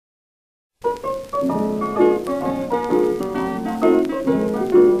Oh,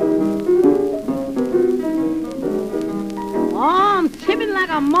 I'm tipping like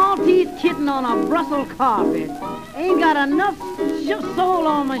a Maltese kitten on a Brussels carpet. Ain't got enough sole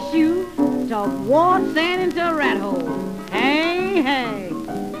on my shoe to walk sand into a rat hole. Hey, hey.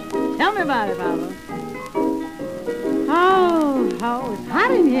 Tell me about it, Papa. Oh, it's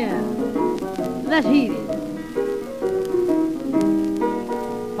hot in here. Let's heat it.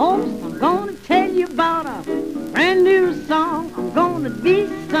 Folks, I'm gonna tell you about a brand new song. I'm gonna beat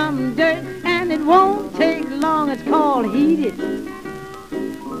some dirt, and it won't take long. It's called Heat It.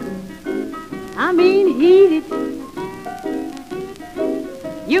 I mean heat it.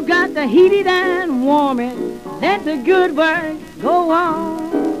 You got to heat it and warm it. Let the good work go on.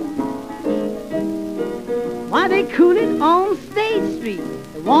 Why they cool it on State Street,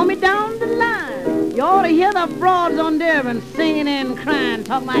 they warm it down the line. You ought to hear the frauds on there and singing and crying,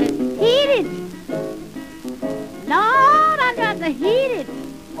 talking about it. Heat it. Lord, I got to heat it.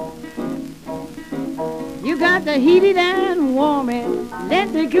 You got to heat it and warm it.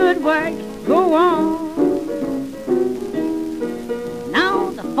 Let the good work go on.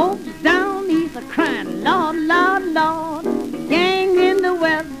 Now the folks down east are crying, Lord, Lord, Lord. The gang in the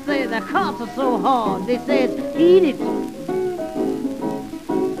west say the cops are so hard. They said, heat it.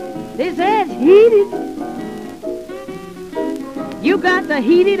 They said, heat it. You got to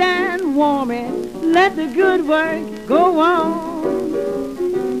heat it and warm it. Let the good work go on.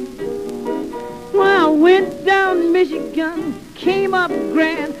 Well, I went down to Michigan, came up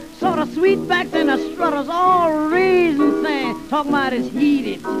grand, saw the sweetbacks and the strutters all raising sand, talking about it's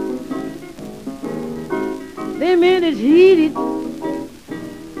heated. They meant it's heated.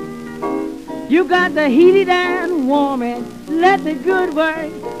 You got to heat it and warm it. Let the good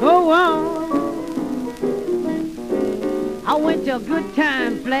work go on. I went to a good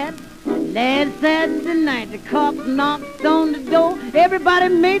time flat last Saturday night. The cops knocked on the door. Everybody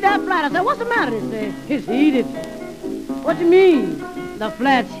made that flat. I said, what's the matter? They said, it's heated. What you mean? The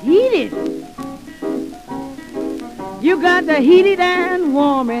flat's heated. You got to heat it and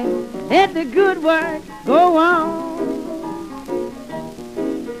warm it. Let the good work go on.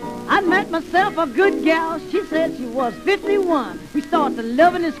 I met myself a good gal. She said she was 51. We started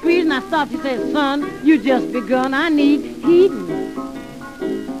loving and squeezing. I stopped. She said, son, you just begun. I need heating.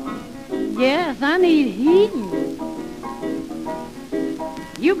 Yes, I need heating.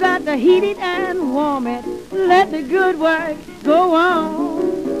 You got to heat it and warm it. Let the good work go on.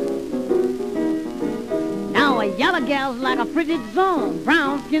 Now a yellow gal's like a frigid zone.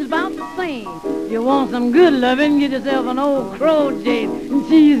 Brown skin's about the same. If you want some good loving, get yourself an old crow jade. And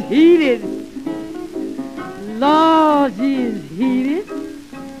she's heated. Lord, she's heated.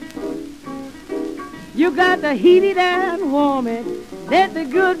 You got to heat it and warm it. Let the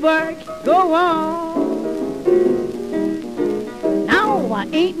good work go on. Now I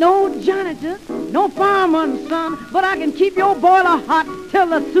ain't no janitor, no fireman's son, but I can keep your boiler hot till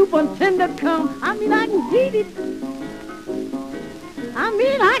the superintendent come. I mean, I can heat it. I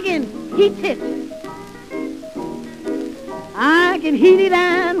mean, I can heat it. I can heat it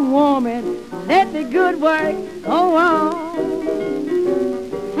and warm it. Let the good work